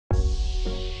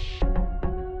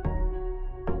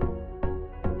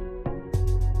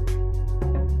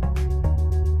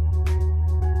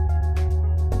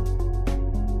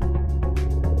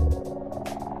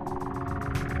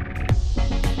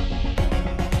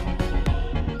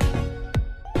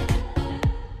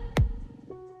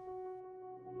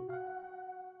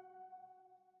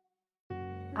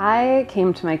I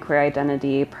came to my queer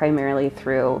identity primarily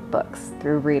through books,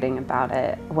 through reading about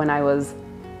it when I was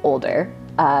older.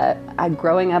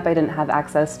 Growing up, I didn't have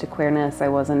access to queerness. I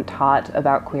wasn't taught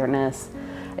about queerness.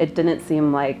 It didn't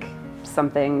seem like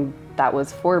something that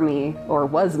was for me or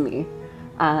was me.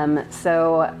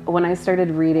 So when I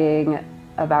started reading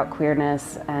about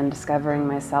queerness and discovering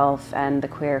myself and the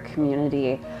queer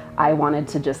community, I wanted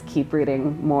to just keep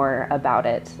reading more about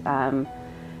it.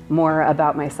 More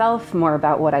about myself, more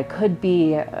about what I could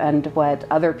be and what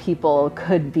other people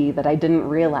could be that I didn't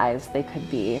realize they could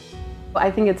be.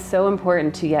 I think it's so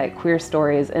important to get queer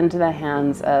stories into the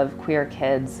hands of queer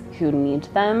kids who need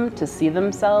them to see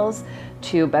themselves,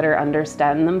 to better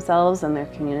understand themselves and their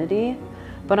community.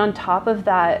 But on top of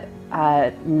that,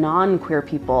 non-queer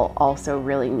people also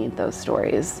really need those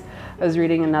stories. I was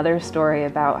reading another story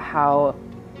about how,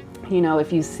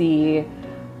 if you see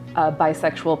a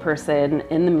bisexual person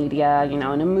in the media, in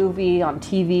a movie, on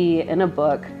TV, in a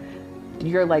book,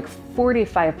 you're like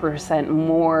 45%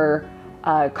 more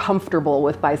comfortable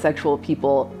with bisexual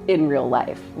people in real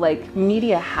life. Like,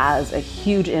 media has a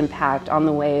huge impact on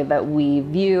the way that we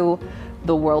view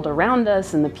the world around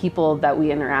us and the people that we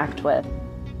interact with.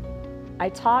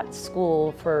 I taught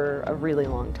school for a really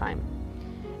long time,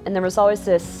 and there was always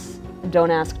this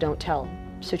don't ask, don't tell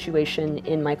situation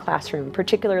in my classroom,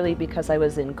 particularly because I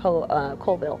was in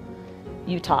Colville,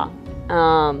 Utah,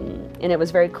 and it was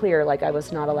very clear like I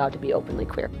was not allowed to be openly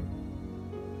queer.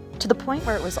 To the point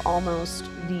where it was almost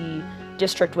the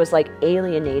district was like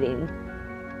alienating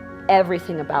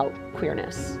everything about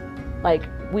queerness. Like,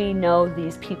 we know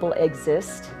these people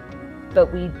exist,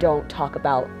 but we don't talk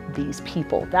about these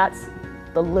people. That's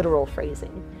the literal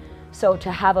phrasing. So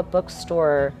to have a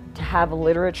bookstore, to have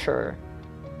literature,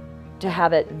 to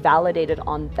have it validated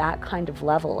on that kind of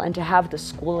level, and to have the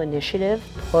school initiative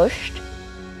pushed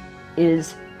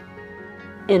is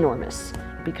enormous,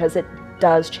 because it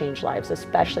does change lives,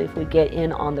 especially if we get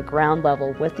in on the ground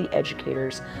level with the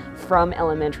educators from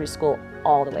elementary school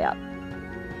all the way up.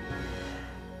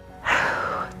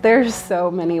 There's so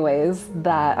many ways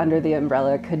that Under the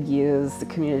Umbrella could use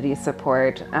community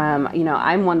support.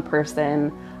 I'm one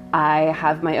person. I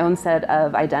have my own set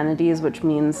of identities, which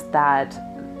means that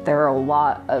there are a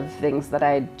lot of things that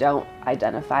I don't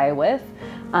identify with.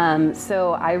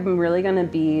 So I'm really going to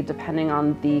be depending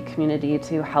on the community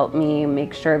to help me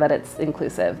make sure that it's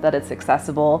inclusive, that it's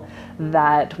accessible,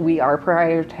 that we are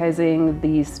prioritizing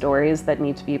the stories that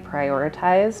need to be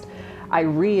prioritized. I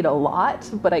read a lot,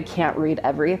 but I can't read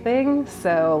everything.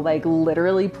 So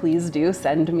literally, please do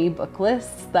send me book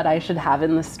lists that I should have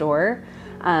in the store.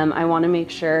 I want to make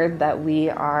sure that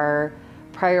we are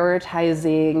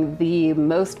prioritizing the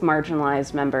most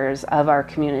marginalized members of our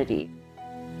community.